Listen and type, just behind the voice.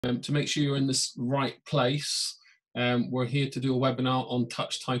to make sure you're in this right place, we're here to do a webinar on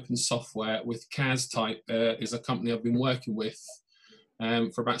touch typing software with CAStype. Is a company I've been working with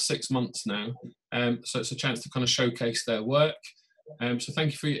for about 6 months now. So it's a chance to kind of showcase their work. So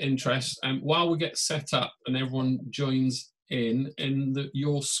thank you for your interest. While we get set up and everyone joins in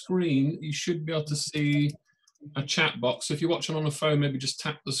your screen, you should be able to see a chat box. So if you're watching on a phone, maybe just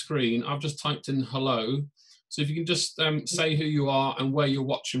tap the screen. I've just typed in hello. So if you can just say who you are and where you're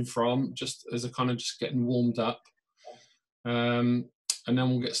watching from, just as a kind of just getting warmed up. And then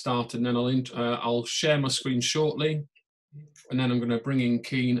we'll get started, and then I'll share my screen shortly, and then I'm going to bring in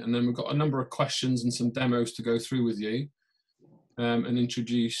Keen, and then we've got a number of questions and some demos to go through with you, and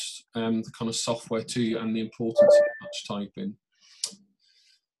introduce the kind of software to you and the importance of touch typing.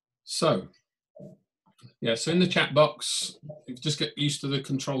 So, yeah, so in the chat box, you just get used to the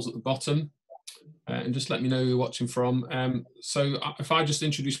controls at the bottom. And just let me know who you're watching from. So if I just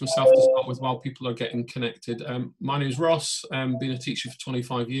introduce myself to start with while people are getting connected. My name is Ross, been a teacher for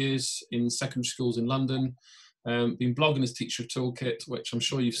 25 years in secondary schools in London. Been blogging as Teacher Toolkit, which I'm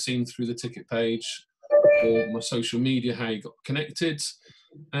sure you've seen through the ticket page or my social media, how you got connected.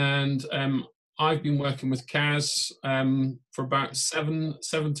 And I've been working with CAS for about seven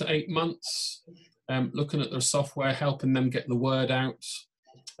to 8 months, looking at their software, helping them get the word out.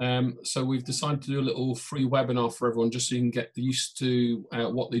 So we've decided to do a little free webinar for everyone, just so you can get used to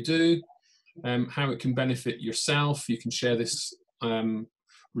what they do, how it can benefit yourself. You can share this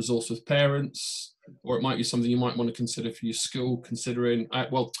resource with parents, or it might be something you might want to consider for your school, considering,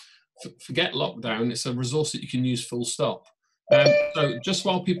 well, forget lockdown, it's a resource that you can use full stop. So just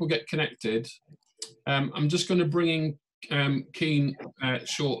while people get connected, I'm just going to bring in Keen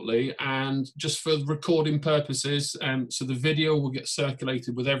shortly, and just for recording purposes, so the video will get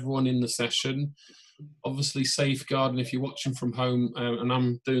circulated with everyone in the session. Obviously safeguarding if you're watching from home, and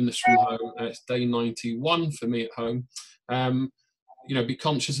I'm doing this from home, it's day 91 for me at home. You know, be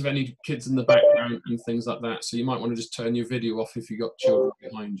conscious of any kids in the background and things like that, so you might want to just turn your video off if you've got children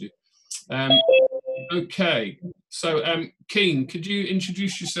behind you. Okay, so Keen, could you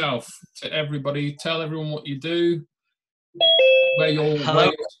introduce yourself to everybody, tell everyone what you do, where you're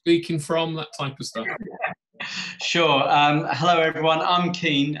speaking from, that type of stuff. Sure. Hello, everyone. I'm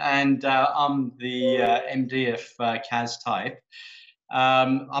Keen, and I'm the MD of CAStype.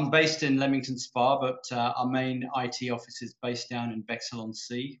 I'm based in Leamington Spa, but our main IT office is based down in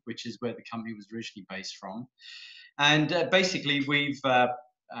Bexhill-on-Sea, which is where the company was originally based from. And basically, we've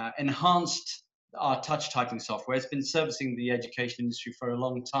enhanced our touch typing software. It's been servicing the education industry for a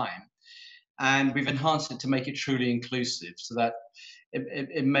long time. And we've enhanced it to make it truly inclusive, so that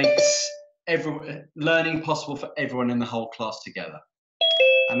it makes learning possible for everyone in the whole class together.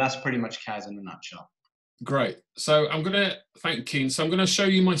 And that's pretty much CAS in a nutshell. Great. So I'm going to thank Keen. So I'm going to show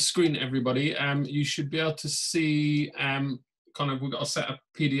you my screen, everybody. You should be able to see kind of, we've got a set of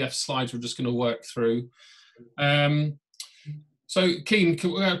PDF slides we're just going to work through. So Keen,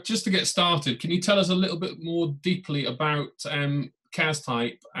 just to get started, can you tell us a little bit more deeply about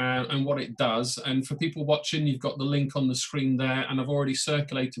CAStype and what it does? And for people watching, you've got the link on the screen there, and I've already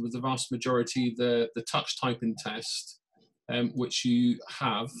circulated with the vast majority the touch typing test, which you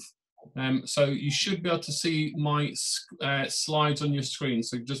have. So you should be able to see my slides on your screen.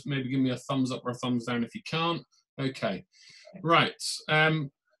 So just maybe give me a thumbs up or a thumbs down if you can't. Okay, right.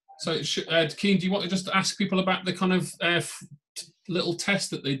 So Keen, do you want to just ask people about the kind of little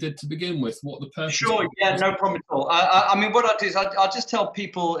test that they did to begin with, what the purpose? Sure, yeah, no problem at all. I mean, what I'll do is I'll just tell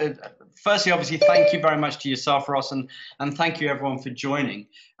people, firstly, obviously, thank you very much to yourself, Ross, and thank you everyone for joining.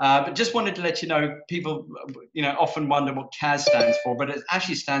 But just wanted to let you know, people, you know, often wonder what CAS stands for, but it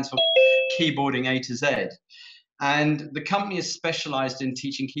actually stands for Keyboarding A to Z. And the company is specialized in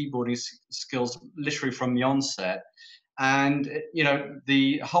teaching keyboarding skills literally from the onset. And, you know,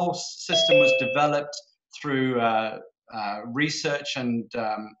 the whole system was developed through research and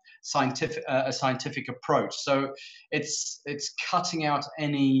a scientific approach. So it's cutting out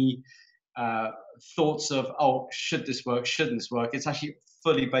any thoughts of, oh, should this work, shouldn't this work? It's actually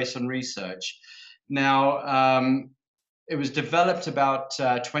fully based on research. Now, it was developed about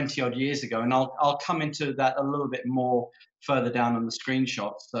 20 odd years ago, and I'll come into that a little bit more further down on the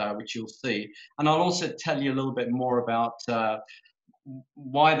screenshots, which you'll see. And I'll also tell you a little bit more about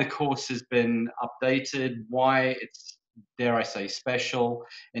why the course has been updated, why it's, dare I say, special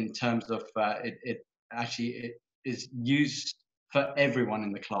in terms of it is used for everyone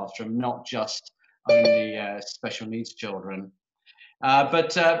in the classroom, not just only special needs children.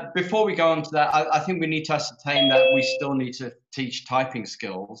 But before we go on to that, I think we need to ascertain that we still need to teach typing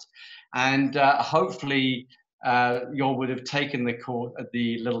skills, and hopefully you all would have taken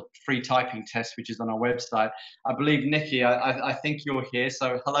the little free typing test, which is on our website. I believe, Nikki, I think you're here,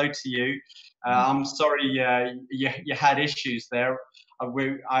 so hello to you. I'm sorry you had issues there.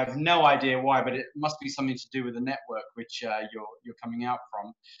 I have no idea why, but it must be something to do with the network which you're coming out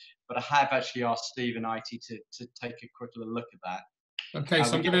from. But I have actually asked Steve and IT to take a quick little look at that. Okay,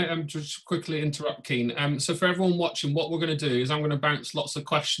 so I'm going to just quickly interrupt Keen. So for everyone watching, what we're going to do is I'm going to bounce lots of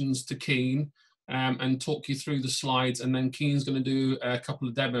questions to Keen and talk you through the slides, and then Keen's going to do a couple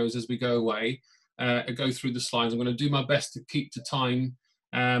of demos as we go away, go through the slides. I'm going to do my best to keep to time,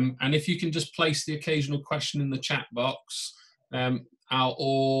 and if you can just place the occasional question in the chat box, I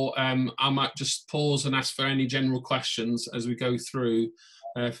might just pause and ask for any general questions as we go through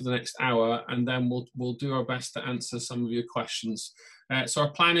for the next hour, and then we'll do our best to answer some of your questions. So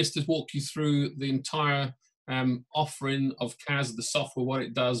our plan is to walk you through the entire offering of CAS, the software, what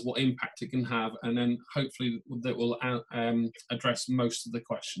it does, what impact it can have, and then hopefully that will address most of the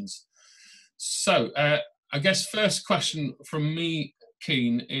questions. So I guess first question from me,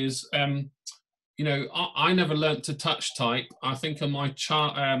 Keen, is you know, I never learnt to touch type. I think on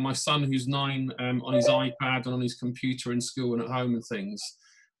my son who's 9 on his iPad and on his computer in school and at home and things.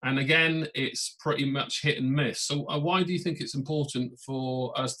 And again, it's pretty much hit and miss. So why do you think it's important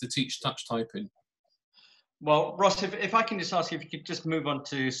for us to teach touch typing? Well, Ross, if I can just ask you if you could just move on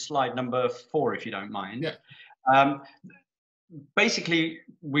to slide number 4, if you don't mind. Yeah. Basically,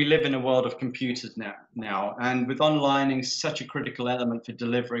 we live in a world of computers now, and with onlining such a critical element for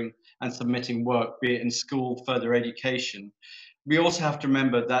delivering and submitting work, be it in school, further education, we also have to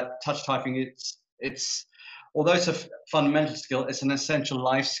remember that touch typing, although it's a fundamental skill, it's an essential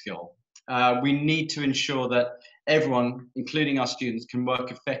life skill. We need to ensure that everyone, including our students, can work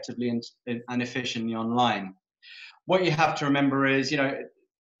effectively and efficiently online. What you have to remember is, you know,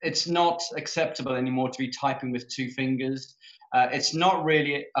 it's not acceptable anymore to be typing with 2 fingers. It's not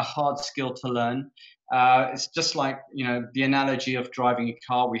really a hard skill to learn. It's just like, you know, the analogy of driving a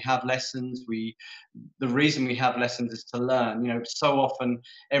car. We have lessons. The reason we have lessons is to learn. You know, so often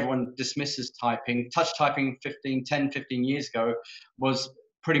everyone dismisses typing. Touch typing 10, 15 years ago was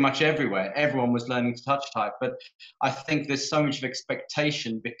pretty much everywhere. Everyone was learning to touch type. But I think there's so much of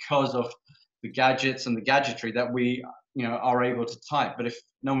expectation because of the gadgets and the gadgetry that we, you know, are able to type. But if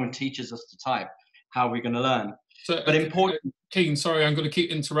no one teaches us to type, how are we going to learn? So, but important. Keen, sorry, I'm going to keep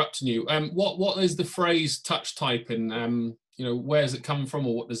interrupting you. What is the phrase touch typing? You know, where does it come from,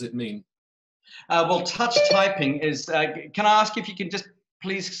 or what does it mean? Well, touch typing is. Can I ask if you can just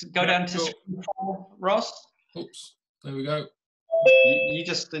please go down to screen 4, Ross? Oops, there we go. You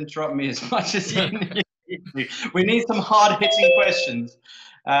just interrupt me as much as you need. We need some hard-hitting questions.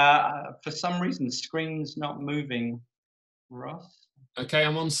 For some reason, the screen's not moving, Ross. Okay,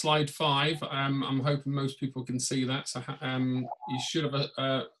 I'm on slide 5. I'm hoping most people can see that. So you should have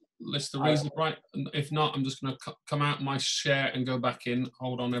a list of reasons, right? If not, I'm just going to come out my share and go back in.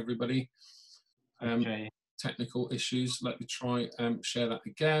 Hold on, everybody. Okay. Technical issues. Let me try share that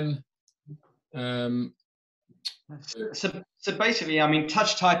again. So basically, I mean,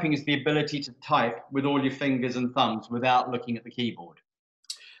 touch typing is the ability to type with all your fingers and thumbs without looking at the keyboard.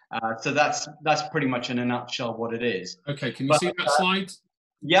 So that's pretty much in a nutshell what it is. Okay, can you see that slide?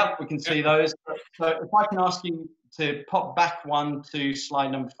 Yep, we can see those. So if I can ask you to pop back one to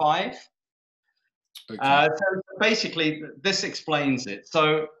slide number 5. Okay. So basically, this explains it.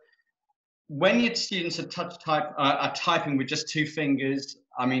 So when your students are typing with just 2 fingers,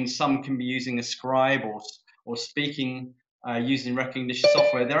 I mean, some can be using a scribe or speaking using recognition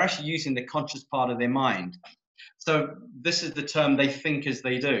software. They're actually using the conscious part of their mind. So this is the term they think as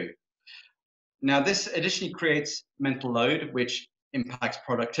they do. Now, this additionally creates mental load, which impacts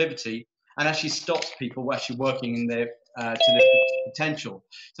productivity and actually stops people actually working in their to their potential.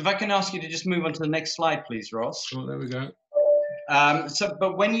 So if I can ask you to just move on to the next slide, please, Ross. Oh, there we go.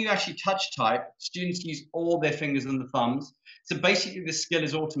 But when you actually touch type, students use all their fingers and the thumbs. So basically the skill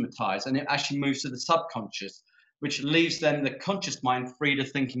is automatized and it actually moves to the subconscious, which leaves then the conscious mind free to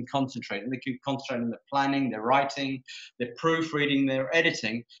think and concentrate. And they can concentrate on their planning, their writing, their proofreading, their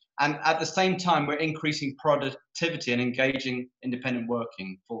editing. And at the same time, we're increasing productivity and engaging independent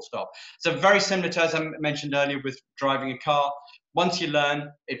working, full stop. So very similar to, as I mentioned earlier, with driving a car. Once you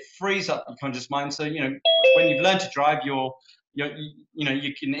learn, it frees up your conscious mind. So, you know, when you've learned to drive, you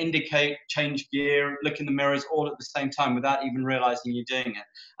can indicate, change gear, look in the mirrors all at the same time without even realizing you're doing it.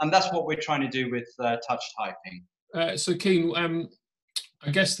 And that's what we're trying to do with touch typing. So Keen, I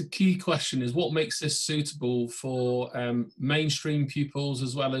guess the key question is what makes this suitable for mainstream pupils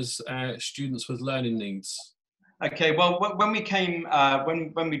as well as students with learning needs? Okay, well, when we came,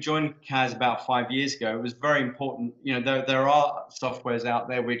 when we joined CAS about 5 years ago, it was very important. You know, there are softwares out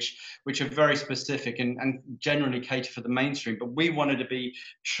there which are very specific and generally cater for the mainstream, but we wanted to be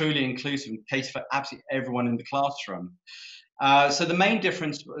truly inclusive and cater for absolutely everyone in the classroom. So the main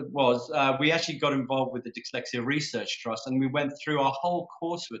difference was we actually got involved with the Dyslexia Research Trust, and we went through our whole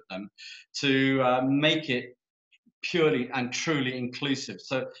course with them to make it purely and truly inclusive.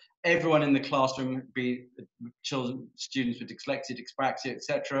 So everyone in the classroom, be children, students with dyslexia, dyspraxia,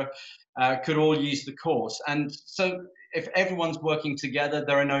 etc., could all use the course. And so if everyone's working together,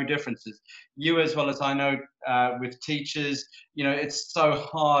 there are no differences. You, as well as I know, with teachers, you know, it's so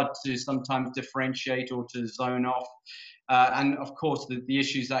hard to sometimes differentiate or to zone off. And of course, the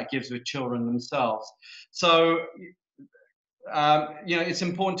issues that gives with children themselves. So you know, it's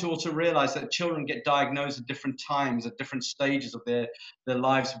important to also realize that children get diagnosed at different times, at different stages of their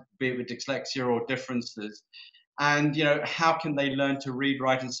lives, be it with dyslexia or differences. And, you know, how can they learn to read,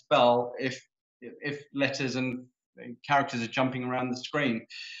 write, and spell if letters and characters are jumping around the screen?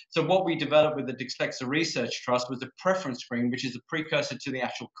 So what we developed with the Dyslexia Research Trust was a preference screen, which is a precursor to the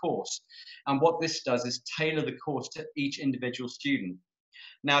actual course. And what this does is tailor the course to each individual student.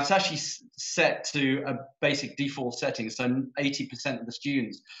 Now, it's actually set to a basic default setting, so 80% of the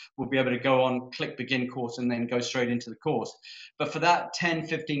students will be able to go on, click begin course, and then go straight into the course. But for that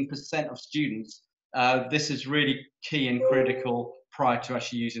 10–15% of students, this is really key and critical prior to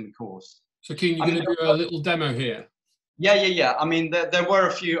actually using the course. So, Keen, you're going to do a little demo here. Yeah. I mean, there were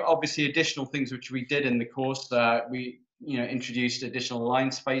a few obviously additional things which we did in the course. We, you know, introduced additional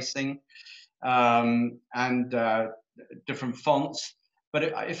line spacing and different fonts. But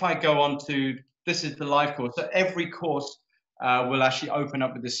if I go on to, this is the live course. So every course will actually open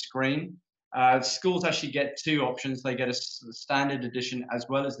up with this screen. Schools actually get two options. They get a standard edition as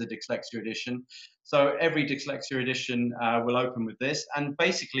well as the dyslexia edition. So every dyslexia edition will open with this. And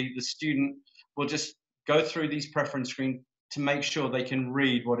basically the student will just go through these preference screens to make sure they can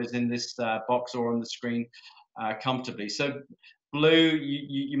read what is in this box or on the screen comfortably. So blue,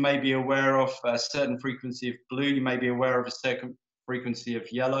 you may be aware of a certain frequency of blue. You may be aware of a certain frequency of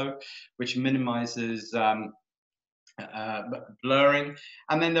yellow, which minimizes blurring.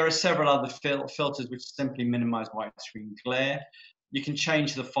 And then there are several other filters which simply minimize white screen glare. You can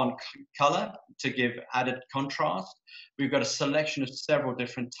change the font color to give added contrast. We've got a selection of several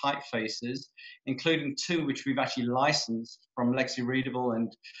different typefaces, including two which we've actually licensed from Lexi Readable,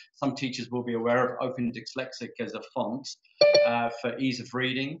 and some teachers will be aware of Open Dyslexic as a font for ease of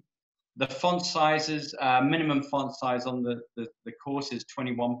reading. The font sizes, minimum font size on the course is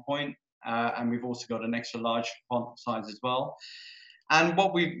 21 point, and we've also got an extra large font size as well. And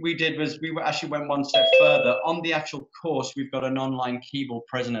what we did was we actually went one step further. On the actual course, we've got an online keyboard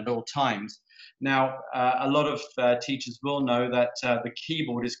present at all times. Now, a lot of teachers will know that the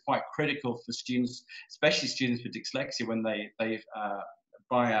keyboard is quite critical for students, especially students with dyslexia, when they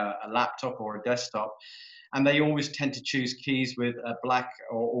buy a laptop or a desktop. And they always tend to choose keys with black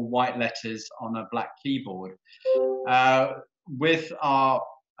or white letters on a black keyboard. With our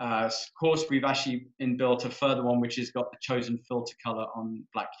course, we've actually inbuilt a further one which has got the chosen filter color on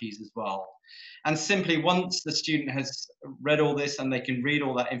black keys as well. And simply, once the student has read all this and they can read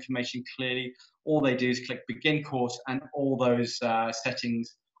all that information clearly, all they do is click begin course, and all those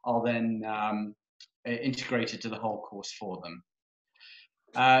settings are then integrated to the whole course for them.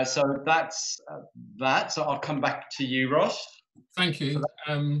 So that's that. So I'll come back to you, Ross. Thank you.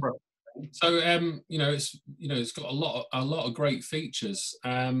 You know, it's got a lot of great features.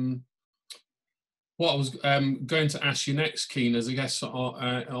 What I was going to ask you next, Keen, as I guess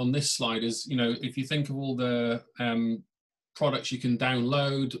on this slide is, you know, if you think of all the products you can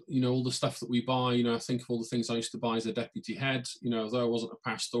download, you know, all the stuff that we buy, you know, I think of all the things I used to buy as a deputy head, you know, although I wasn't a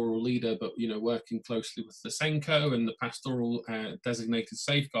pastoral leader, but, you know, working closely with the SENCO and the pastoral designated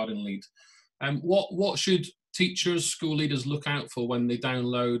safeguarding lead. What should teachers, school leaders look out for when they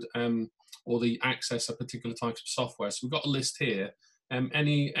download or they access a particular type of software? So we've got a list here.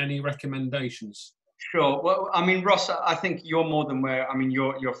 Any recommendations? Sure. Well, I mean, Ross, I think you're more than aware. I mean,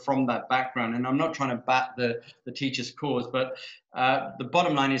 you're from that background, and I'm not trying to bat the teacher's cause, but the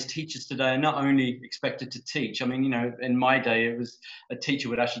bottom line is teachers today are not only expected to teach. I mean, you know, in my day, it was a teacher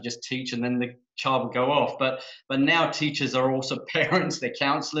would actually just teach, and then the child would go off. But now teachers are also parents, they're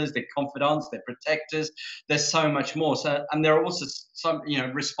counselors, they're confidants, they're protectors. There's so much more. So, and they're also some, you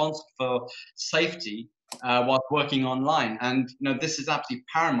know, responsible for safety whilst working online. And, you know, this is absolutely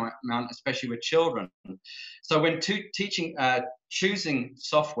paramount, especially with children. So when choosing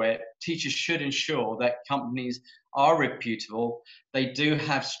software, teachers should ensure that companies are reputable. They do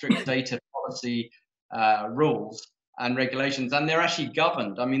have strict data policy rules and regulations, and they're actually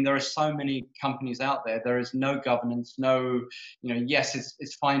governed. I mean, there are so many companies out there. There is no governance, no, yes,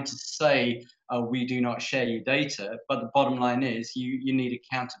 it's fine to say we do not share your data, but the bottom line is you need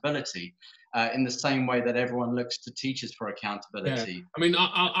accountability in the same way that everyone looks to teachers for accountability. Yeah. I mean,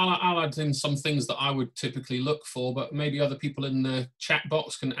 I'll add in some things that I would typically look for, but maybe other people in the chat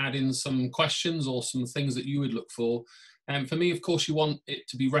box can add in some questions or some things that you would look for. And for me, of course, you want it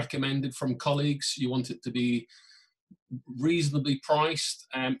to be recommended from colleagues. You want it to be reasonably priced.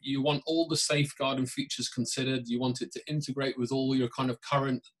 You want all the safeguarding features considered. You want it to integrate with all your kind of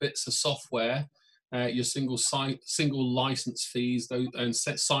current bits of software, your single license fees, and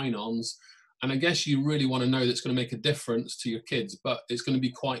set sign-ons. And I guess you really want to know that's going to make a difference to your kids, but it's going to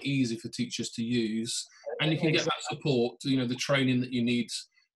be quite easy for teachers to use. And you can get that support, the training that you need,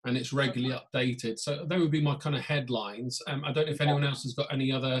 and it's regularly updated. So they would be my kind of headlines. I don't know if anyone else has got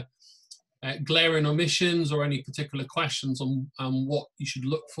any other glaring omissions or any particular questions on what you should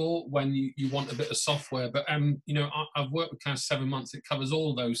look for when you want a bit of software. But, I've worked with CAS 7 months. It covers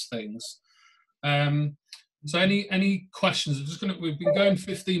all those things. So any questions? We've been going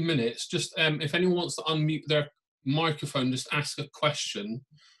 15 minutes. Just if anyone wants to unmute their microphone, just ask a question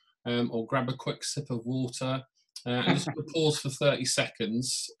or grab a quick sip of water. And just pause for 30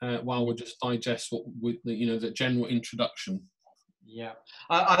 seconds while we just digest the general introduction. Yeah,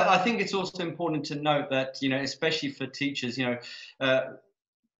 I think it's also important to note that, especially for teachers,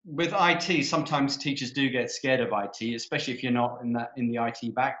 with IT, sometimes teachers do get scared of IT, especially if you're not in the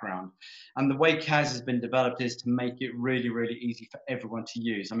IT background. And the way CAS has been developed is to make it really, really easy for everyone to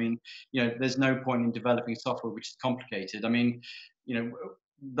use. I mean, there's no point in developing software which is complicated. I mean,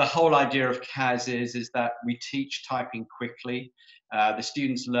 the whole idea of CAS is that we teach typing quickly, the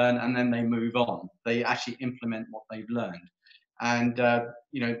students learn, and then they move on. They actually implement what they've learned. And,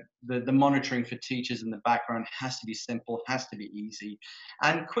 the monitoring for teachers in the background has to be simple, has to be easy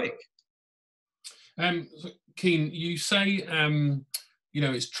and quick. Keen, you say,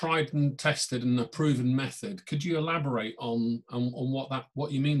 it's tried and tested and a proven method. Could you elaborate on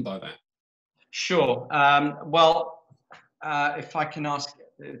what you mean by that? Sure. If I can ask,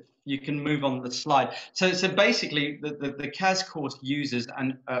 if you can move on the slide. So basically, the CAS course uses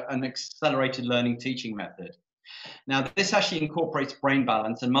an accelerated learning teaching method. Now, this actually incorporates brain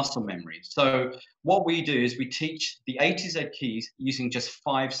balance and muscle memory. So what we do is we teach the A to Z keys using just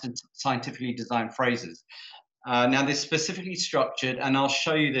 5 scientifically designed phrases. Now, they're specifically structured, and I'll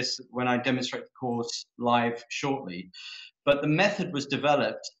show you this when I demonstrate the course live shortly. But the method was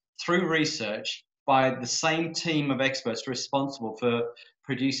developed through research by the same team of experts responsible for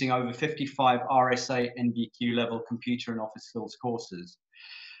producing over 55 RSA NVQ level computer and office skills courses.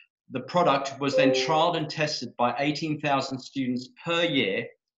 The product was then trialed and tested by 18,000 students per year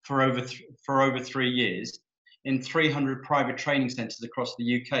for over 3 years in 300 private training centres across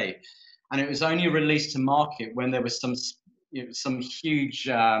the UK. And it was only released to market when there was some huge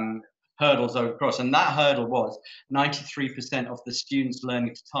hurdles across. And that hurdle was 93% of the students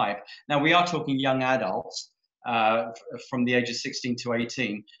learning to type. Now, we are talking young adults from the age of 16 to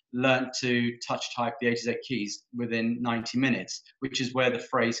 18, learned to touch type the A to Z keys within 90 minutes, which is where the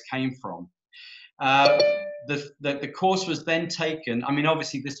phrase came from. The course was then taken, I mean,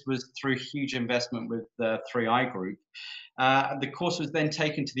 obviously this was through huge investment with the 3i Group. The course was then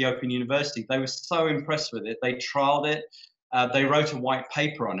taken to the Open University. They were so impressed with it. They trialed it. They wrote a white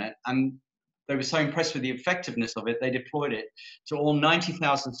paper on it, and they were so impressed with the effectiveness of it, they deployed it to all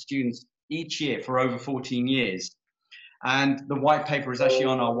 90,000 students each year for over 14 years. And the white paper is actually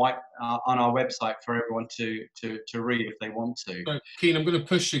on our website for everyone to read if they want to. So, Keen, I'm going to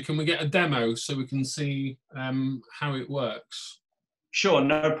push you. Can we get a demo so we can see how it works? Sure,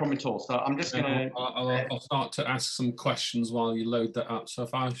 no problem at all. So I'm just going to... I'll start to ask some questions while you load that up. So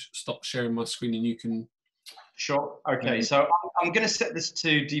if I stop sharing my screen and you can... Sure. Okay, so I'm going to set this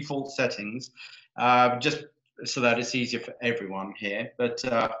to default settings just so that it's easier for everyone here. But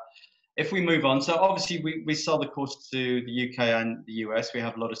if we move on, so obviously we sell the course to the UK and the US. We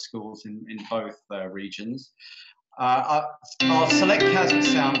have a lot of schools in both regions. I'll select CAS with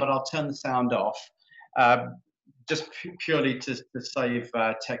sound, but I'll turn the sound off, just purely to save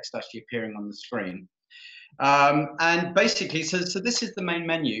text actually appearing on the screen. And basically, so this is the main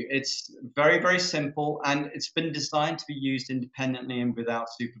menu. It's very, very simple, and it's been designed to be used independently and without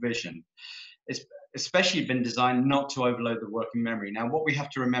supervision. It's especially been designed not to overload the working memory. Now, what we have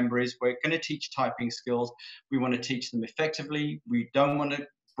to remember is we're going to teach typing skills. We want to teach them effectively. We don't want to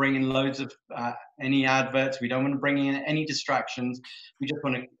bring in loads of any adverts. We don't want to bring in any distractions. We just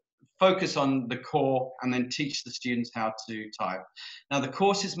want to focus on the core, and then teach the students how to type. Now, the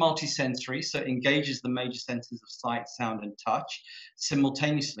course is multisensory, so it engages the major senses of sight, sound, and touch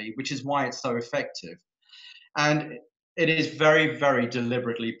simultaneously, which is why it's so effective. And it is very, very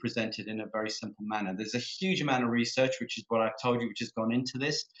deliberately presented in a very simple manner. There's a huge amount of research, which is what I've told you, which has gone into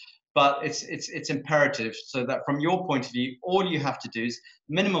this, but it's imperative so that from your point of view, all you have to do is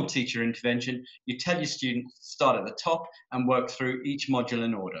minimal teacher intervention. You tell your students start at the top and work through each module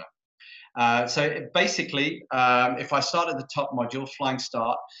in order. So basically, if I start at the top module, Flying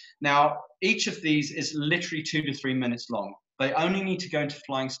Start, now each of these is literally 2 to 3 minutes long. They only need to go into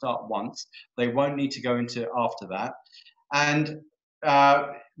Flying Start once. They won't need to go into after that. And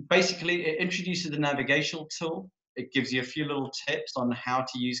basically, it introduces the navigational tool. It gives you a few little tips on how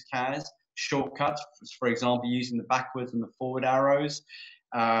to use CAS, shortcuts, for example, using the backwards and the forward arrows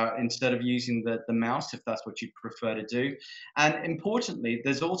instead of using the mouse, if that's what you'd prefer to do. And importantly,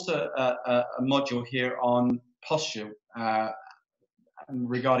 there's also a module here on posture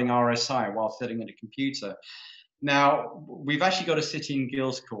regarding RSI while sitting at a computer. Now, we've actually got a City and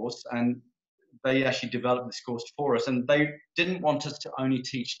Guilds course, and they actually developed this course for us, and they didn't want us to only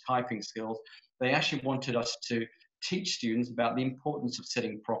teach typing skills. They actually wanted us to teach students about the importance of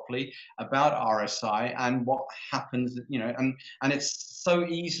sitting properly, about RSI, and what happens, you know, and it's so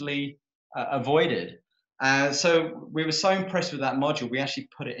easily avoided. So we were so impressed with that module, we actually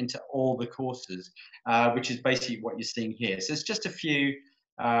put it into all the courses, which is basically what you're seeing here. So it's just a few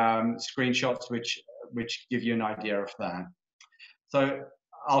screenshots which give you an idea of that. So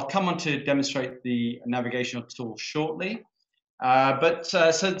I'll come on to demonstrate the navigational tool shortly. So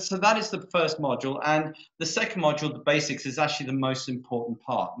that is the first module, and the second module, the basics, is actually the most important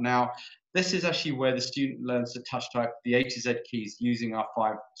part. Now, this is actually where the student learns to touch type the A to Z keys using our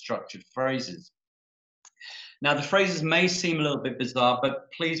 5 structured phrases. Now, the phrases may seem a little bit bizarre, but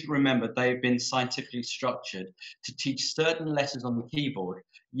please remember they've been scientifically structured to teach certain letters on the keyboard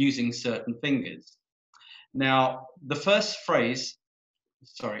using certain fingers. Now, the first phrase,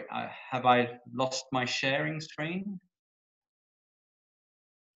 sorry, have I lost my sharing screen?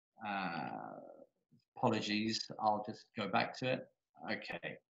 Apologies, I'll just go back to it.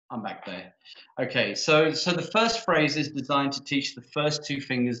 Okay, I'm back there. Okay, so the first phrase is designed to teach the first 2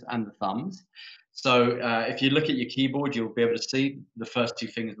 fingers and the thumbs. So if you look at your keyboard, you'll be able to see the first 2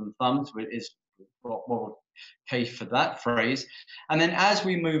 fingers and thumbs, which is what will pay for that phrase. And then as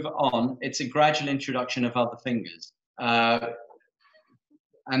we move on, it's a gradual introduction of other fingers. And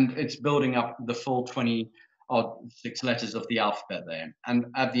it's building up the full 26 letters of the alphabet there. And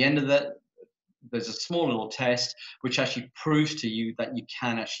at the end of that, there's a small little test which actually proves to you that you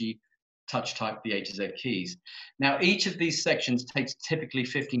can actually touch type the A to Z keys. Now, each of these sections takes typically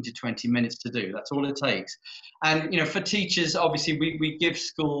 15 to 20 minutes to do. That's all it takes. And, you know, for teachers, obviously, we give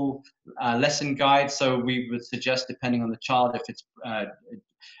school lesson guides. So we would suggest, depending on the child, if it's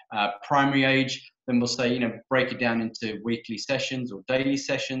primary age, then we'll say, you know, break it down into weekly sessions or daily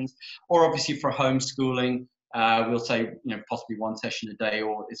sessions. Or obviously for homeschooling, we'll say, you know, possibly 1 session a day,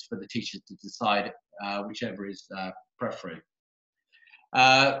 or it's for the teachers to decide, whichever is preferred.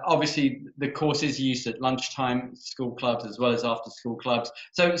 Obviously, the course is used at lunchtime, school clubs, as well as after school clubs.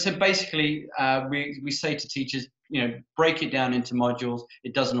 So basically, we say to teachers, you know, break it down into modules.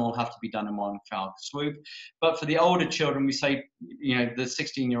 It doesn't all have to be done in one foul swoop. But for the older children, we say, you know, the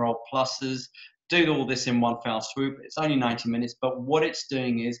 16-year-old pluses, do all this in one foul swoop. It's only 90 minutes, but what it's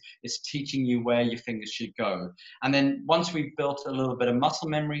doing is it's teaching you where your fingers should go. And then once we've built a little bit of muscle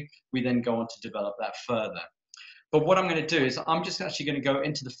memory, we then go on to develop that further. But what I'm going to do is I'm just actually going to go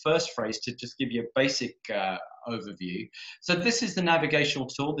into the first phrase to just give you a basic overview. So this is the navigational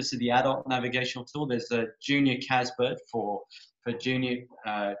tool. This is the adult navigational tool. There's a junior CASBIRD for junior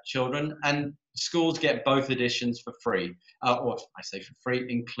children, and schools get both editions for free, or I say for free,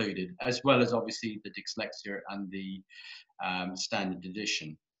 included, as well as obviously the dyslexia and the standard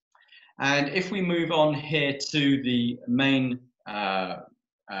edition. And if we move on here to the main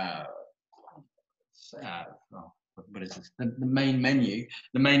what is this? The main menu,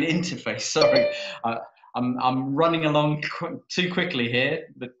 the main interface. Sorry, I'm running along too quickly here,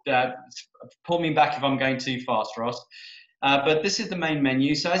 but pull me back if I'm going too fast, Ross. But this is the main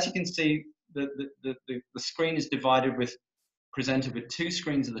menu. So as you can see, the screen is presented with 2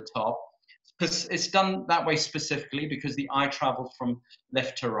 screens at the top. It's done that way specifically because the eye travels from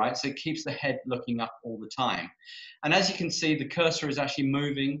left to right, so it keeps the head looking up all the time. And as you can see, the cursor is actually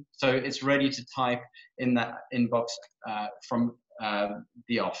moving, so it's ready to type in that inbox from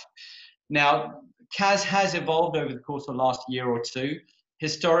the off. Now, CAS has evolved over the course of the last year or two.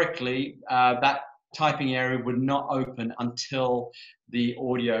 Historically, that typing area would not open until the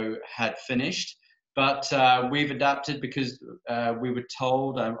audio had finished. But we've adapted because we were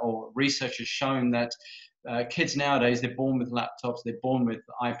told, or research has shown that kids nowadays, they're born with laptops, they're born with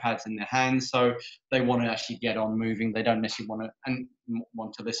iPads in their hands, so they want to actually get on moving. They don't necessarily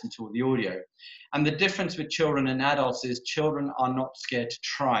want to listen to all the audio. And the difference with children and adults is children are not scared to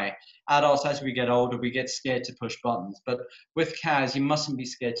try. Adults, as we get older, we get scared to push buttons. But with CAS, you mustn't be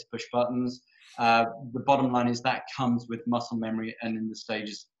scared to push buttons. The bottom line is that comes with muscle memory and in the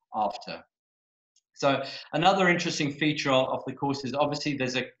stages after. So another interesting feature of the course is obviously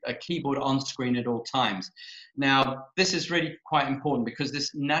there's a keyboard on screen at all times. Now, this is really quite important because this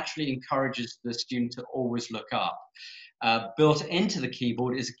naturally encourages the student to always look up. Built into the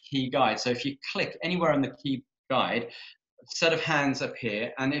keyboard is a key guide. So if you click anywhere on the key guide, a set of hands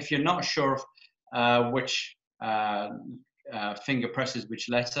appear, and if you're not sure of which finger presses which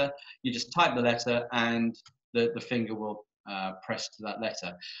letter, you just type the letter and the finger will press to that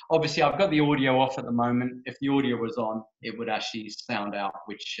letter. Obviously, I've got the audio off at the moment. If the audio was on, it would actually sound out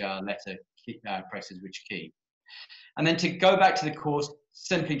which letter presses which key. And then to go back to the course,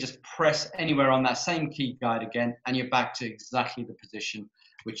 simply just press anywhere on that same key guide again, and you're back to exactly the position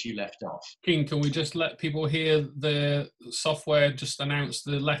which you left off. Keen, can we just let people hear the software just announce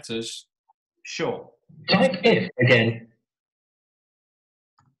the letters? Sure. Type if again.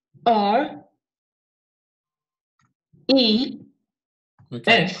 R E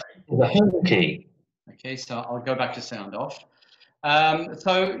Okay. F is the home key. Okay, so I'll go back to sound off.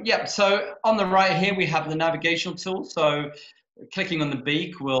 So on the right here we have the navigational tool. So clicking on the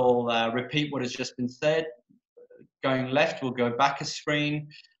beak will repeat what has just been said. Going left will go back a screen.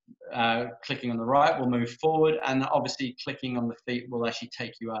 Clicking on the right will move forward, and obviously clicking on the feet will actually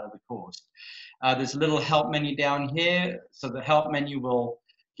take you out of the course. There's a little help menu down here. So the help menu will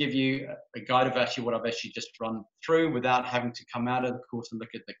give you a guide of actually what I've actually just run through without having to come out of the course and look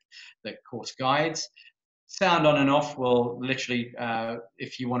at the course guides. Sound on and off will literally,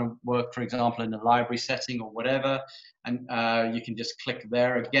 if you want to work, for example, in a library setting or whatever, and you can just click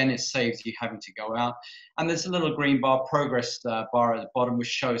there. Again, it saves you having to go out. And there's a little green bar, progress bar at the bottom, which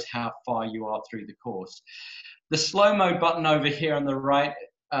shows how far you are through the course. The slow-mo button over here on the right,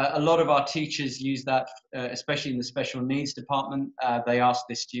 a lot of our teachers use that, especially in the special needs department. They ask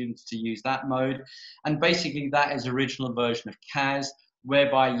their students to use that mode. And basically that is original version of CAS,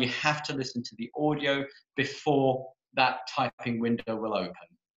 whereby you have to listen to the audio before that typing window will open.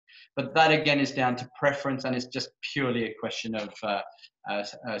 But that again is down to preference, and it's just purely a question of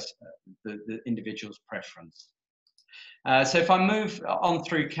the individual's preference. So if I move on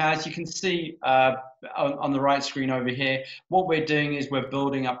through CAS, you can see on the right screen over here, what we're doing is we're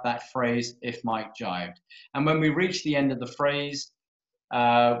building up that phrase, if Mike jived. And when we reach the end of the phrase,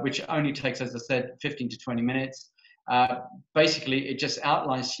 which only takes, as I said, 15 to 20 minutes, basically it just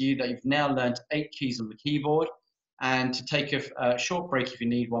outlines to you that you've now learned 8 keys on the keyboard, and to take a short break if you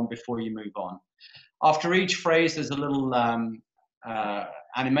need one before you move on. After each phrase, there's a little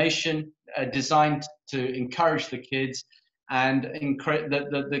animation designed to encourage the kids, and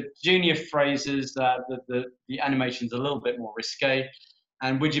the junior phrases, the animation's a little bit more risque.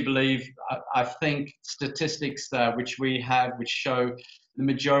 And would you believe, I think statistics which we have, which show the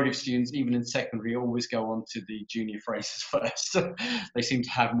majority of students, even in secondary, always go on to the junior phrases first. They seem to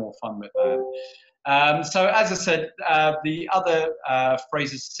have more fun with that. So as I said, the other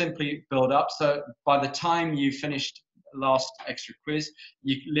phrases simply build up. So by the time you finished last extra quiz,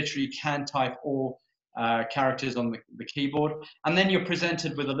 you literally can type all characters on the keyboard, and then you're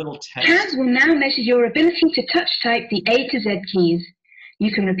presented with a little text. CAS will now measure your ability to touch type the A to Z keys.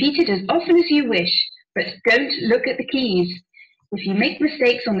 You can repeat it as often as you wish, but don't look at the keys. If you make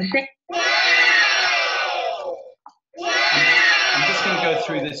mistakes on the second... I'm just going to go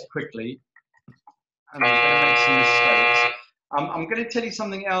through this quickly, and I'm going to make some mistakes. I'm going to tell you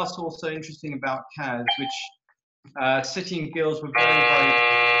something else also interesting about CAS, which City and Guilds were very, very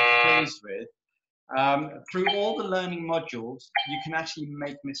pleased with. Through all the learning modules, you can actually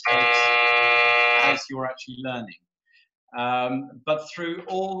make mistakes as you're actually learning. But through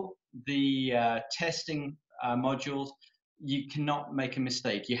all the testing modules, you cannot make a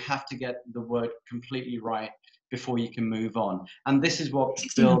mistake. You have to get the word completely right before you can move on. And this is what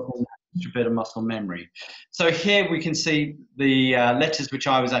builds a bit of muscle memory. So here we can see the letters which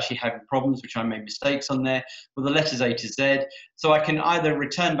I was actually having problems, which I made mistakes on there, were the letters A to Z. So I can either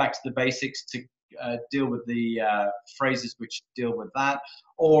return back to the basics to deal with the phrases which deal with that,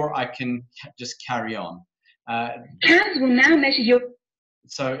 or I can just carry on. CAS will now measure your...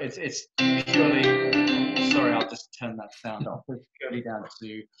 So it's purely, sorry, I'll just turn that sound off. It's purely down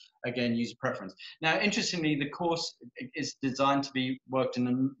to, again, user preference. Now, interestingly, the course is designed to be worked in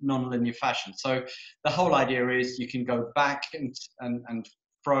a non-linear fashion. So the whole idea is you can go back and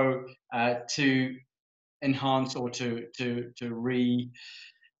fro to enhance or to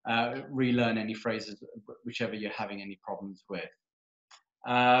relearn any phrases, whichever you're having any problems with.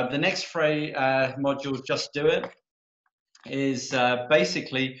 The next module, Just Do It, is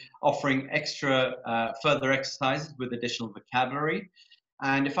basically offering extra further exercises with additional vocabulary.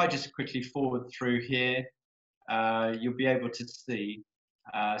 And if I just quickly forward through here, you'll be able to see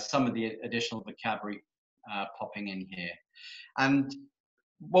some of the additional vocabulary popping in here. And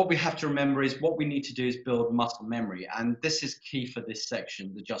what we have to remember is what we need to do is build muscle memory. And this is key for this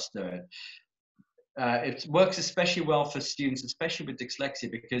section, the Just Do It. It works especially well for students, especially with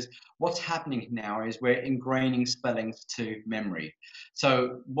dyslexia, because what's happening now is we're ingraining spellings to memory.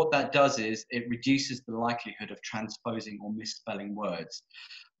 So what that does is it reduces the likelihood of transposing or misspelling words.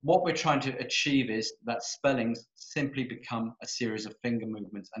 What we're trying to achieve is that spellings simply become a series of finger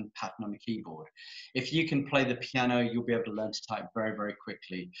movements and pattern on the keyboard. If you can play the piano, you'll be able to learn to type very, very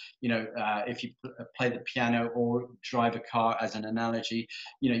quickly. You know, if you play the piano or drive a car as an analogy,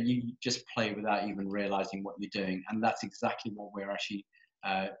 you know, you just play without even realizing what you're doing. And that's exactly what we're actually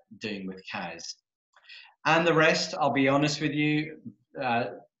doing with CAS. And the rest, I'll be honest with you,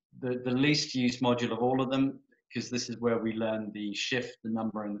 the least used module of all of them, because this is where we learn the shift, the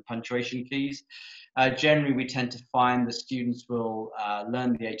number, and the punctuation keys. Generally, we tend to find the students will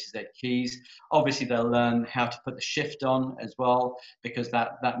learn the A to Z keys. Obviously, they'll learn how to put the shift on as well, because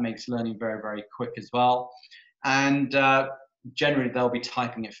that makes learning very, very quick as well. And generally, they'll be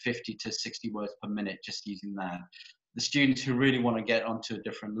typing at 50 to 60 words per minute, just using that. The students who really want to get onto a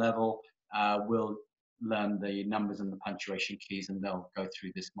different level will learn the numbers and the punctuation keys, and they'll go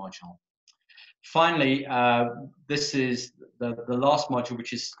through this module. Finally, this is the last module,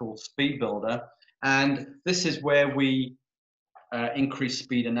 which is called Speed Builder, and this is where we increase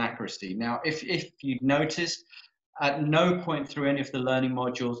speed and accuracy. Now, if you've noticed, at no point through any of the learning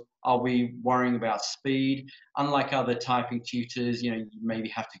modules are we worrying about speed. Unlike other typing tutors, you know, you maybe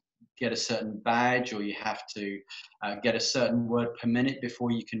have to get a certain badge, or you have to get a certain word per minute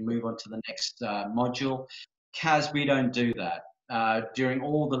before you can move on to the next module. CAS, we don't do that. During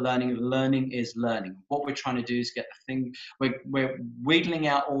all the learning is learning. What we're trying to do is get the thing, we're wheedling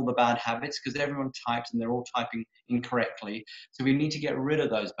out all the bad habits, because everyone types and they're all typing incorrectly. So we need to get rid of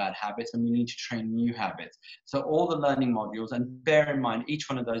those bad habits, and we need to train new habits. So all the learning modules, and bear in mind, each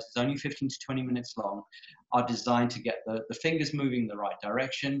one of those is only 15 to 20 minutes long, are designed to get the fingers moving in the right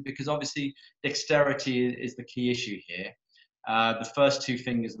direction, because obviously dexterity is the key issue here. The first two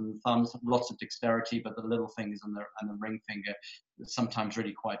fingers and the thumbs have lots of dexterity, but the little fingers and the ring finger is sometimes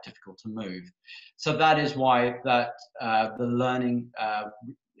really quite difficult to move. So that is why that the learning,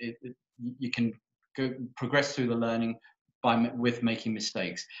 you can progress through the learning with making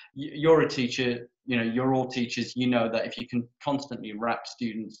mistakes. You're a teacher, you know, you're all teachers, you know that if you can constantly wrap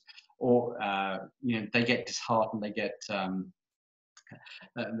students, or you know, they get disheartened, they get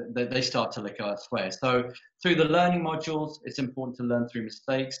they start to look elsewhere. So through the learning modules, it's important to learn through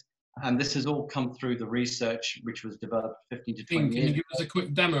mistakes. And this has all come through the research, which was developed 15 to 20 years. Can you give us a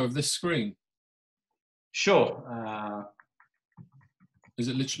quick demo of this screen? Sure. Is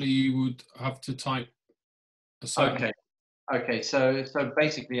it literally you would have to type a certain... Okay. So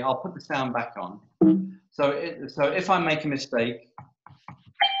basically, I'll put the sound back on. So if I make a mistake,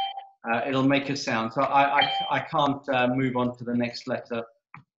 it'll make a sound. So I can't move on to the next letter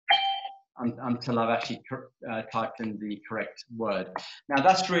until I've actually typed in the correct word. Now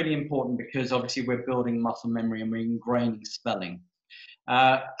that's really important, because obviously we're building muscle memory and we're ingraining spelling.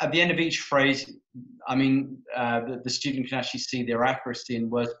 At the end of each phrase, I mean, the student can actually see their accuracy in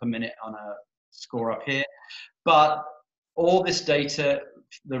words per minute on a score up here. But all this data,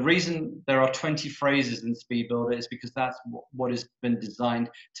 the reason there are 20 phrases in Speed Builder is because that's what has been designed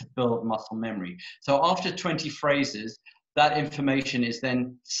to build muscle memory. So after 20 phrases, that information is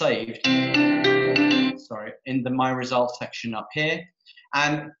then saved, in the My Results section up here.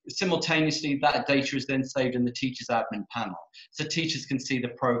 And simultaneously, that data is then saved in the teacher's admin panel. So teachers can see the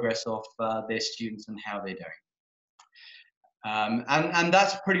progress of their students and how they're doing. And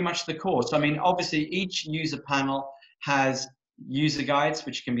that's pretty much the course. I mean, obviously, each user panel has user guides,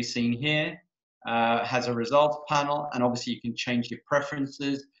 which can be seen here, has a results panel, and obviously you can change your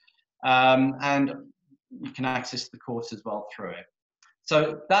preferences, and you can access the course as well through it.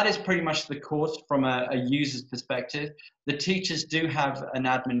 So that is pretty much the course from a user's perspective. The teachers do have an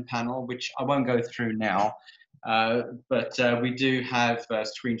admin panel, which I won't go through now, But we do have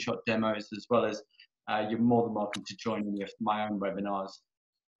screenshot demos, as well as you're more than welcome to join me with my own webinars.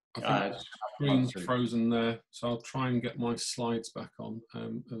 I think the screen's frozen there, so I'll try and get my slides back on.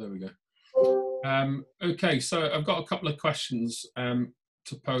 Oh, there we go. Okay, so I've got a couple of questions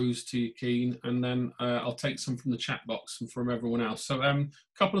to pose to you, Keen, and then I'll take some from the chat box and from everyone else. So a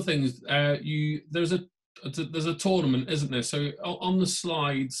couple of things. There's a tournament, isn't there? So on the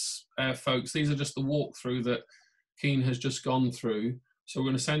slides, folks, these are just the walkthrough that Keen has just gone through. So we're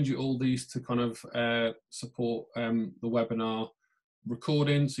going to send you all these to kind of support the webinar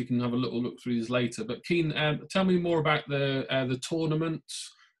recording, so you can have a little look through these later. But Keen, tell me more about the tournament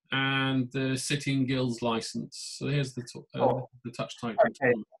and the City and Guilds license. So here's the touch typing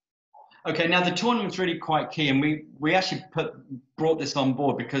tournament. Okay, now the tournament's really quite key, and we actually brought this on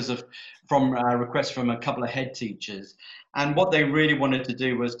board because from requests from a couple of head teachers, and what they really wanted to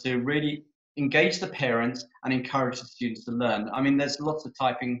do was to really engage the parents and encourage the students to learn. I mean, there's lots of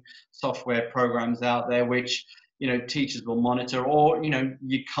typing software programs out there which, you know, teachers will monitor, or, you know,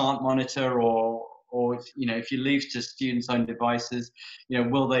 you can't monitor, or you know, if you leave to students' own devices, you know,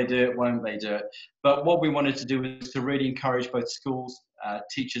 will they do it, won't they do it? But what we wanted to do was to really encourage both schools,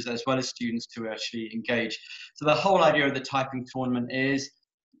 teachers, as well as students to actually engage. So the whole idea of the typing tournament is,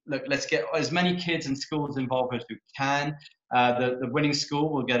 look, let's get as many kids and schools involved as we can. The winning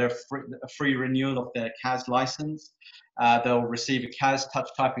school will get a free renewal of their CAS license. They'll receive a CAS touch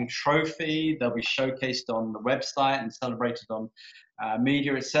typing trophy. They'll be showcased on the website and celebrated on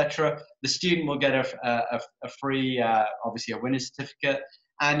media, etc. The student will get a free, obviously a winner's certificate.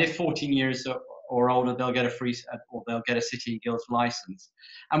 And if 14 years or older, they'll get a City and Guilds license.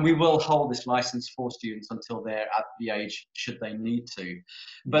 And we will hold this license for students until they're at the age should they need to.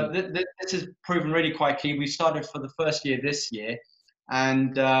 But this has proven really quite key. We started for the first year this year,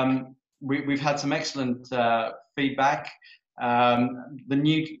 and we've had some excellent feedback. The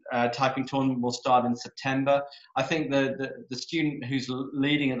new typing tournament will start in September. I think the student who's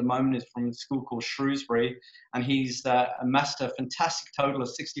leading at the moment is from a school called Shrewsbury, and he's amassed a fantastic total of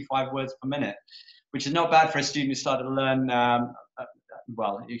 65 words per minute, which is not bad for a student who started to learn,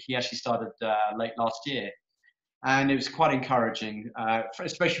 well, he actually started late last year. And it was quite encouraging,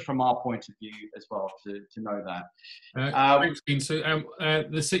 especially from our point of view as well, to know that. Thanks, Dean. So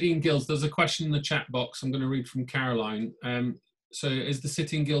the City and Guilds, there's a question in the chat box I'm going to read from Caroline. So is the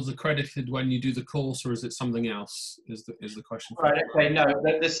City and Guilds accredited when you do the course, or is it something else, is the question? Right, okay, no,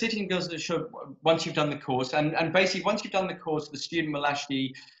 the City and Guilds are sure once you've done the course, and basically once you've done the course, the student will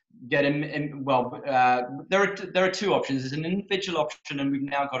actually get well, there are two options. There's an individual option, and we've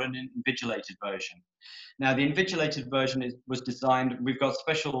now got an invigilated version. Now, the invigilated version was designed, we've got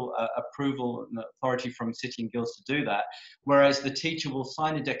special approval and authority from City and Guilds to do that, whereas the teacher will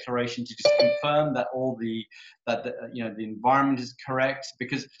sign a declaration to just confirm that the environment is correct,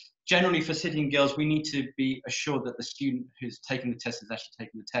 because generally for City and Guilds, we need to be assured that the student who's taking the test is actually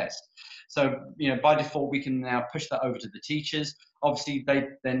taking the test. So, you know, by default, we can now push that over to the teachers. Obviously, they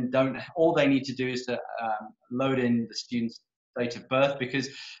then all they need to do is to load in the student's date of birth, because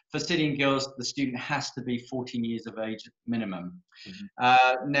for City and Guilds, the student has to be 14 years of age minimum.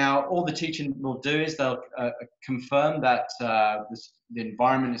 Now, all the teacher will do is they'll confirm that the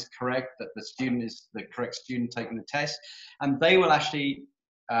environment is correct, that the student is the correct student taking the test, and they will actually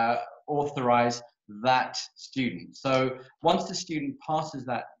authorize that student. So once the student passes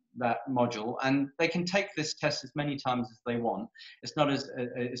that module, and they can take this test as many times as they want, it's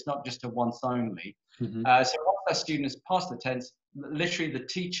not just a once only. So once that student has passed the test, literally the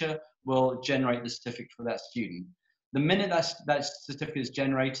teacher will generate the certificate for that student. The minute that certificate is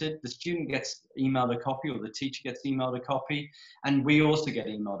generated, the student gets emailed a copy, or the teacher gets emailed a copy, and we also get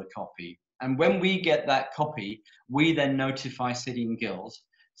emailed a copy. And when we get that copy, we then notify City and Guilds.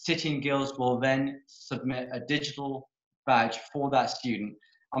 City and Guilds will then submit a digital badge for that student.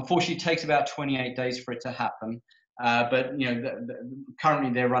 Unfortunately, it takes about 28 days for it to happen. But you know,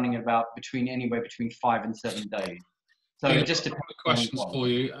 currently they're running about anywhere between 5 and 7 days. So it just depends. Questions for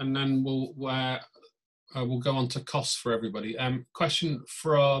you, and then we'll go on to costs for everybody. Question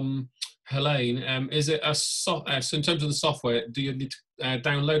from Helene: is it so in terms of the software, do you need to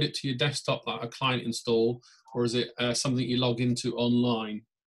download it to your desktop like a client install, or is it something you log into online?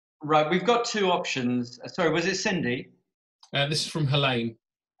 Right, we've got two options. Sorry, was it Cindy? This is from Helene.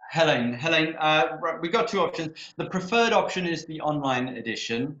 Helene, we've got two options. The preferred option is the online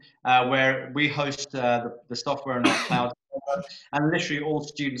edition, where we host the software in our cloud and literally all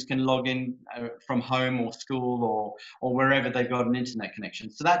students can log in from home or school or wherever they've got an internet connection.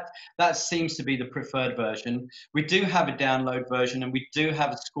 So that seems to be the preferred version. We do have a download version, and we do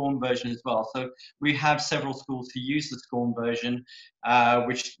have a SCORM version as well. So we have several schools who use the SCORM version,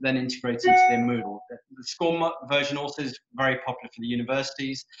 which then integrates into their Moodle. The SCORM version also is very popular for the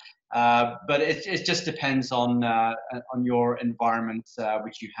universities. But it just depends on your environment,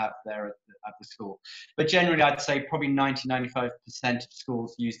 which you have there at the school. But generally, I'd say probably 90–95% of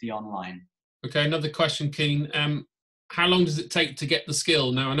schools use the online. Okay, another question, Keen. How long does it take to get the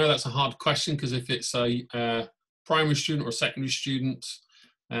skill? Now, I know that's a hard question, because if it's a primary student or a secondary student,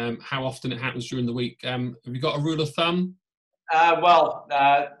 how often it happens during the week. Have you got a rule of thumb?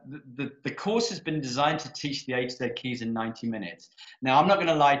 The course has been designed to teach the A to Z keys in 90 minutes. Now, I'm not going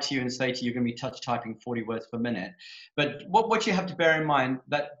to lie to you and say to you, you're going to be touch typing 40 words per minute. But what you have to bear in mind,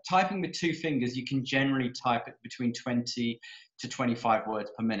 that typing with 2 fingers, you can generally type it between 20 to 25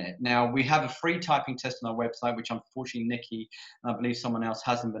 words per minute. Now, we have a free typing test on our website, which unfortunately Nikki and I believe someone else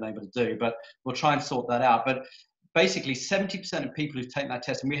hasn't been able to do, but we'll try and sort that out. But basically, 70% of people who take that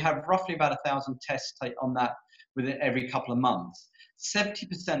test, and we have roughly about 1,000 tests on that within every couple of months,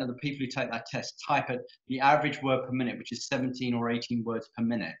 70% of the people who take that test type at the average word per minute, which is 17 or 18 words per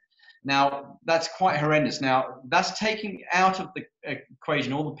minute. Now, that's quite horrendous. Now, that's taking out of the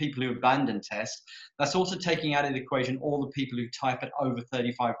equation all the people who abandon tests. That's also taking out of the equation all the people who type at over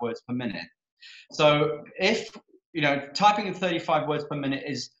 35 words per minute. So if, typing at 35 words per minute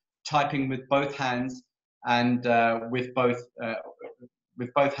is typing with both hands and with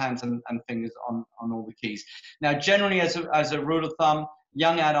both hands and fingers on all the keys. Now, generally, as a rule of thumb,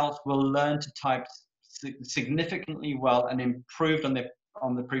 young adults will learn to type significantly well and improved on the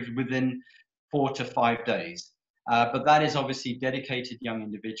previous within 4 to 5 days. But that is obviously dedicated young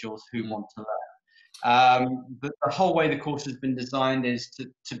individuals who want to learn. The whole way the course has been designed is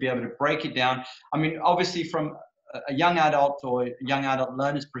to be able to break it down. I mean, obviously, from a young adult or a young adult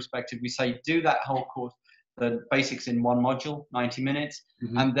learner's perspective, we say do that whole course, the basics, in 1 module, 90 minutes,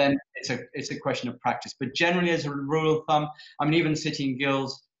 and then it's a question of practice. But generally, as a rule of thumb, I mean, even City and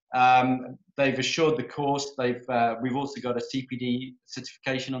Guilds, they've assured the course. We've also got a CPD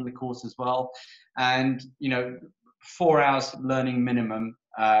certification on the course as well, and 4 hours learning minimum,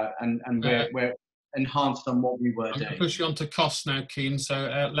 and we're enhanced on what we were doing. I'm going to push you on to costs now, Keen.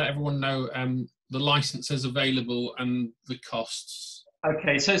 So let everyone know the licenses available and the costs.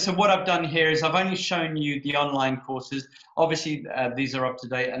 Okay, so what I've done here is I've only shown you the online courses. Obviously, these are up to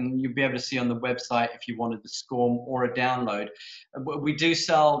date, and you'll be able to see on the website if you wanted the SCORM or a download. We do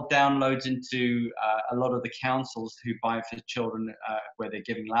sell downloads into a lot of the councils who buy for children, where they're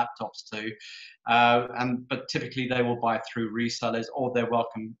giving laptops to, but typically they will buy through resellers, or they're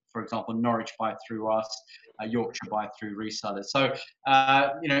welcome. For example, Norwich buy through us, Yorkshire buy through resellers. So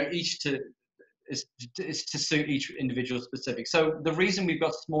is to suit each individual specific. So the reason we've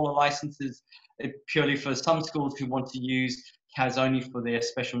got smaller licenses is purely for some schools who want to use CAS only for their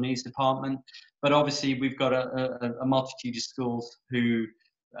special needs department. But obviously we've got a multitude of schools who,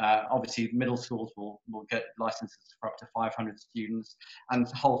 obviously middle schools will get licenses for up to 500 students, and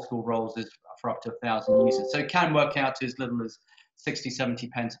whole school roles is for up to 1,000 users. So it can work out to as little as 60–70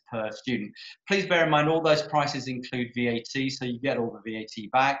 pence per student. Please bear in mind all those prices include VAT, so you get all the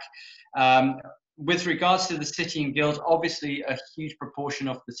VAT back. With regards to the City and Guilds, obviously a huge proportion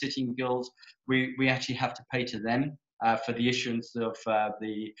of the City and Guilds we actually have to pay to them for the issuance of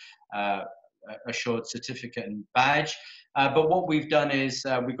the assured certificate and badge. But what we've done is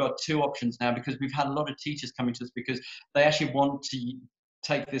we've got 2 options now, because we've had a lot of teachers coming to us because they actually want to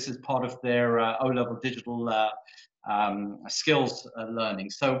take this as part of their O-level digital skills learning.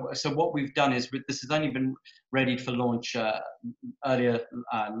 So what we've done is, this has only been ready for launch earlier,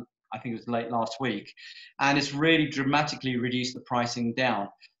 I think it was late last week, and it's really dramatically reduced the pricing down.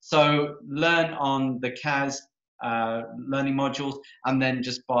 So learn on the CAS learning modules, and then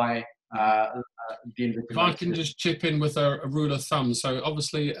just buy the individual. If I can just chip in with a rule of thumb. So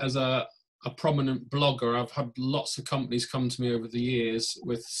obviously, as a prominent blogger, I've had lots of companies come to me over the years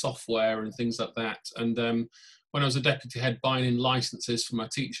with software and things like that. And when I was a deputy head buying in licenses for my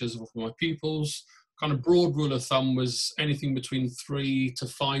teachers or for my pupils, kind of broad rule of thumb was anything between £3 to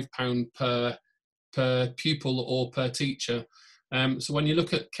 £5 per pupil or per teacher. So when you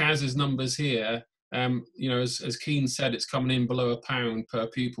look at CAS's numbers here, as Keen said, it's coming in below £1 per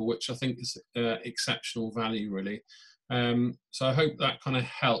pupil, which I think is exceptional value, really. So I hope that kind of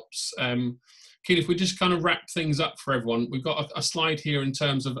helps. Keen, if we just kind of wrap things up for everyone, we've got a slide here in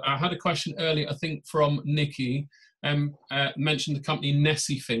terms of, I had a question earlier, I think from Nikki, mentioned the company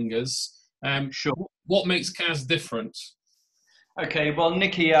Nessie Fingers. Sure. What makes CAS different? Okay, well,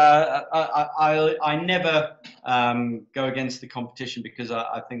 Nikki, I never go against the competition because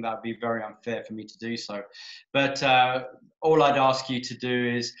I think that would be very unfair for me to do so. But all I'd ask you to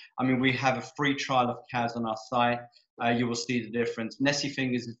do is, I mean, we have a free trial of CAS on our site. You will see the difference. Nessie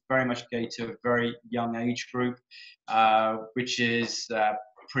Fingers is very much geared to a very young age group, which is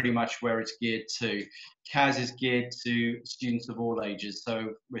pretty much where it's geared to. CAS is geared to students of all ages,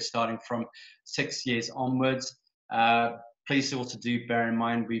 so we're starting from 6 years onwards. Please also do bear in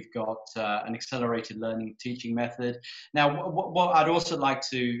mind we've got an accelerated learning teaching method. Now, what I'd also like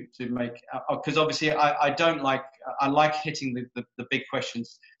to make, because obviously I like hitting the big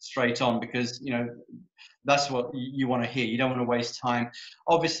questions straight on, because you know that's what you want to hear. You don't want to waste time.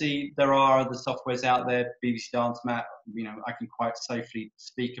 Obviously, there are other softwares out there, BBC Dance Mat, you know, I can quite safely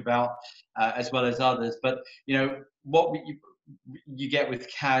speak about, as well as others. But you know what you get with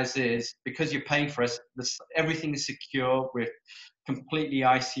CAS is, because you're paying for us, everything is secure. We're completely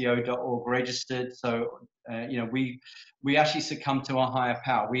ICO.org registered, so you know we actually succumb to our higher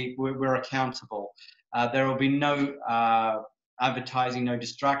power. We're accountable. There will be no advertising, no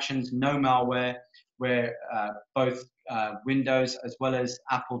distractions, no malware. We're both Windows as well as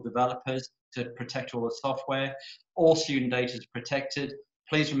Apple developers to protect all the software. All student data is protected.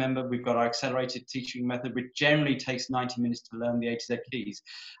 Please remember, we've got our accelerated teaching method, which generally takes 90 minutes to learn the A to Z keys.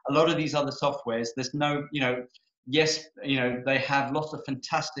 A lot of these other softwares, there's no, you know, yes, you know, they have lots of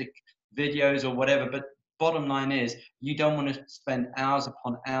fantastic videos or whatever, but bottom line is, you don't want to spend hours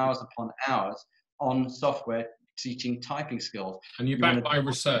upon hours upon hours on software teaching typing skills. And you're backed by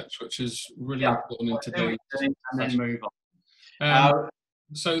research, which is really important in today's and then move on.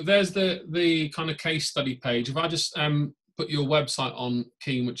 So there's the kind of case study page. If I just put your website on,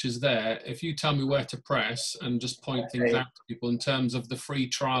 Keen, which is there, if you tell me where to press and just point things out to people in terms of the free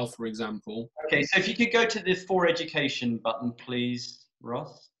trial, for example. Okay, so if you could go to the For Education button, please,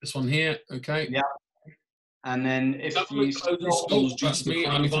 Ross. This one here, okay. Yeah. And then if you closing schools, just me,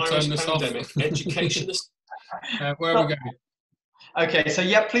 I need to turn this off. Education. Where are we going? Okay, so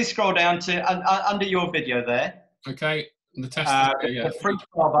yeah, please scroll down to under your video there. Okay, the test. Yeah. The free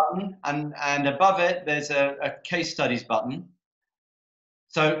trial button, and above it there's a case studies button.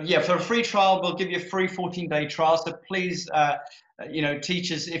 So yeah, for a free trial, we'll give you a free 14-day trial. So please, you know,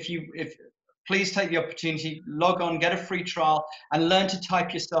 teachers, please take the opportunity, log on, get a free trial, and learn to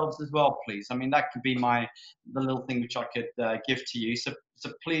type yourselves as well, please. I mean, that could be the little thing which I could give to you. So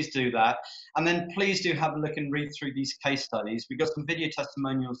please do that. And then please do have a look and read through these case studies. We've got some video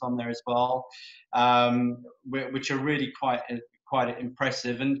testimonials on there as well, which are really quite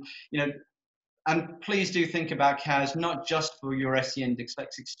impressive. And, you know, and please do think about CAS, not just for your SEN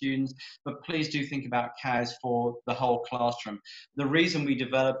dyslexic students, but please do think about CAS for the whole classroom. The reason we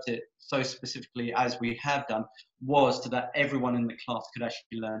developed it so specifically as we have done was so that everyone in the class could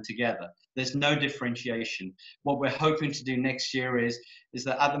actually learn together. There's no differentiation. What we're hoping to do next year is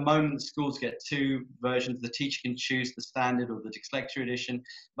that at the moment schools get 2 versions. The teacher can choose the standard or the dyslexia edition,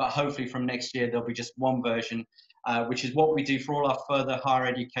 but hopefully from next year there'll be just 1 version. Which is what we do for all our further higher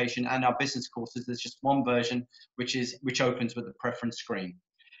education and our business courses. There's just 1 version, which opens with the preference screen.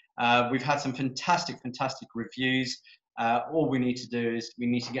 We've had some fantastic reviews. All we need to do is we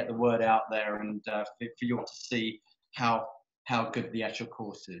need to get the word out there, and for you all to see how good the actual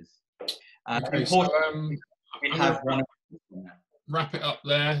course is. Okay, so we have wrap it up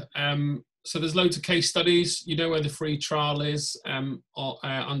there. So there's loads of case studies. You know where the free trial is,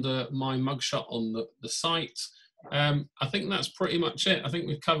 under my mugshot on the site. I think that's pretty much it. I think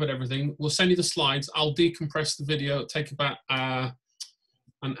we've covered everything. We'll send you the slides. I'll decompress the video. It'll take about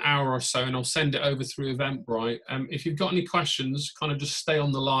an hour or so, and I'll send it over through Eventbrite. If you've got any questions, kind of just stay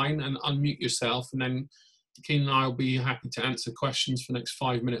on the line and unmute yourself, and then Keen and I will be happy to answer questions for the next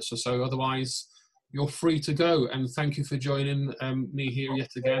 5 minutes or so. Otherwise, you're free to go. And thank you for joining me here yet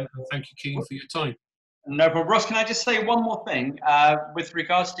again. And thank you, Keen, for your time. No problem. Ross, can I just say one more thing? With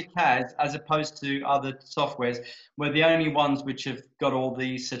regards to CAS, as opposed to other softwares, we're the only ones which have got all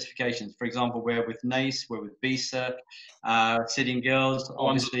these certifications. For example, we're with NACE, we're with BCERT, City and Girls,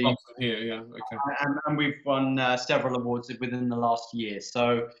 obviously. Here, yeah, okay. And we've won several awards within the last year.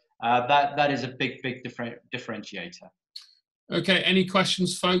 So that is a big differentiator. Okay, any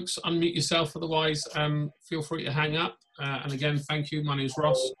questions, folks? Unmute yourself. Otherwise, feel free to hang up. And again, thank you. My name is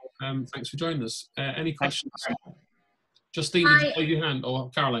Ross. Thanks for joining us. Any questions? Justine, did you raise your hand? Or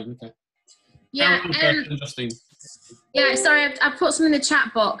Caroline? Okay. Yeah. Caroline, Justine. Yeah. Sorry, I put some in the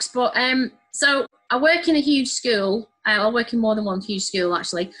chat box, but so I work in a huge school. I work in more than one huge school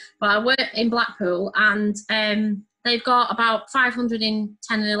actually, but I work in Blackpool, and they've got about 500 in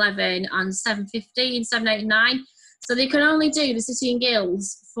 10 and 11 and 750 in 7, 8 and 9. So they can only do the City and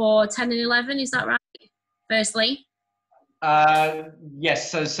Guilds for 10 and 11, is that right? Firstly?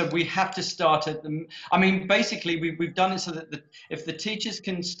 Yes, so we have to start at the, I mean, basically we've done it so that if the teachers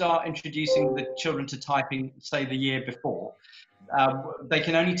can start introducing the children to typing, say the year before, they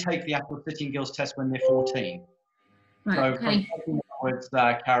can only take the actual City and Guilds test when they're 14. Right, So okay. from onwards,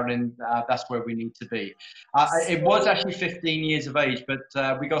 Carolyn, that's where we need to be. It was actually 15 years of age,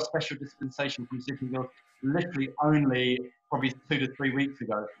 but we got special dispensation from City and Guilds literally only probably 2 to 3 weeks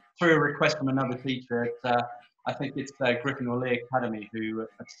ago through a request from another teacher at, I think it's Griffin or Lee Academy, who are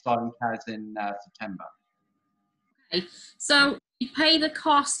starting CAS in September. Okay. So you pay the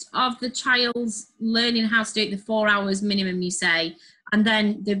cost of the child's learning how to do it, the 4 hours minimum, you say, and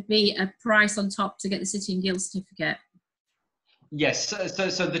then there'd be a price on top to get the City and Guilds certificate. Yes,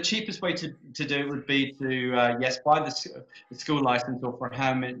 so the cheapest way to do it would be to, yes, buy the school license or for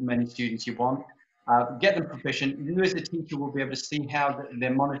how many students you want, get them proficient. You as a teacher will be able to see how they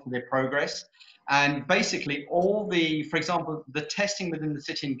monitor their progress. And basically all the, for example, the testing within the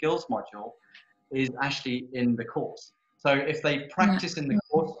City and Guilds module is actually in the course. So if they practice in the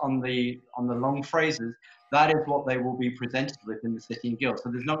course on the long phrases, that is what they will be presented with in the City and Guilds. So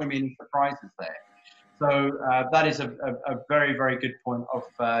there's not going to be any surprises there. So that is a very, very good point of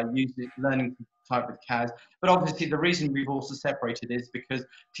learning to type with CAS. But obviously the reason we've also separated is because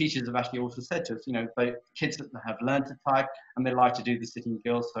teachers have actually also said to us, you know, kids that have learned to type and they like to do the City and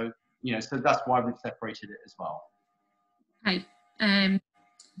Guilds. So, you know, so that's why we've separated it as well. Okay. And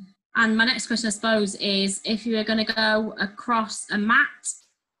my next question, I suppose, is if you were going to go across a mat,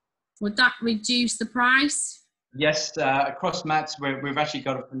 would that reduce the price? Yes, across mats, we've actually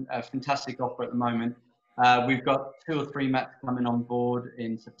got a fantastic offer at the moment. We've got 2 or 3 mats coming on board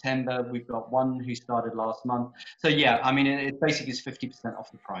in September. We've got one who started last month. So yeah, I mean, it basically is 50%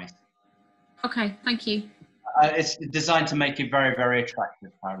 off the price. Okay, thank you. It's designed to make it very, very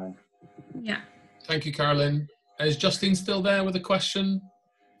attractive, Carolyn. Yeah. Thank you, Carolyn. Is Justine still there with a question?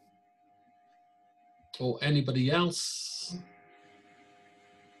 Or anybody else?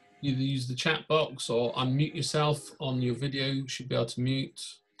 Either use the chat box or unmute yourself on your video. You should be able to mute.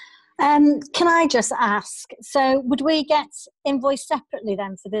 Can I just ask, so would we get invoiced separately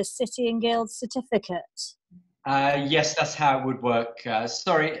then for the City and Guilds certificate? Yes, that's how it would work.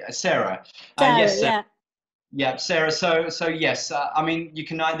 Sorry, Sarah. Sarah, yes, Sarah. yeah. Yeah, Sarah. So yes, I mean, you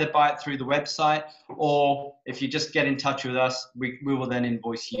can either buy it through the website, or if you just get in touch with us, we will then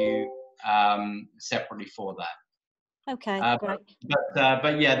invoice you separately for that. Okay, great.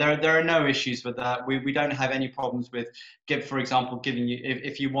 But yeah, there are no issues with that. We don't have any problems with, for example, giving you,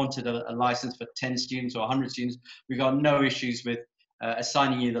 if you wanted a license for 10 students or 100 students, we've got no issues with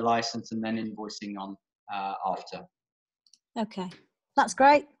assigning you the license and then invoicing on after. Okay, that's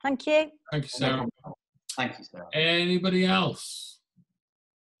great. Thank you. Thank you, Sarah. Thank you, Sarah. Anybody else?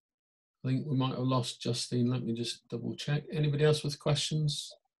 I think we might have lost Justine. Let me just double check. Anybody else with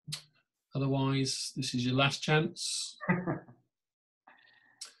questions? Otherwise, this is your last chance.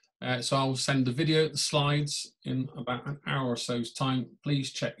 So I'll send the video, the slides in about an hour or so's time.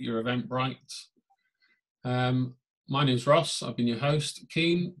 Please check your Eventbrite. My name's Ross. I've been your host.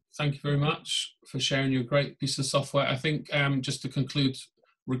 Keen, thank you very much for sharing your great piece of software. I think just to conclude,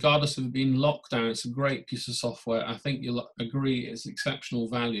 regardless of it being lockdown, it's a great piece of software. I think you'll agree it's exceptional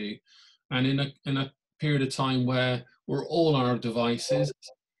value. And in a period of time where we're all on our devices,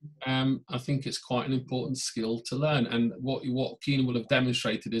 I think it's quite an important skill to learn. And what Keen will have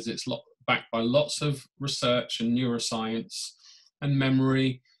demonstrated is it's backed by lots of research and neuroscience and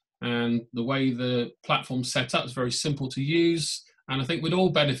memory. And the way the platform's set up is very simple to use. And I think we'd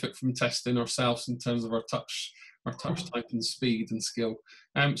all benefit from testing ourselves in terms of our touch typing speed and skill.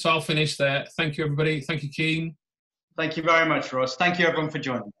 So I'll finish there. Thank you, everybody. Thank you, Keen. Thank you very much, Ross. Thank you, everyone, for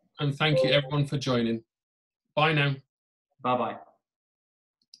joining. And thank you, everyone, for joining. Bye now. Bye-bye.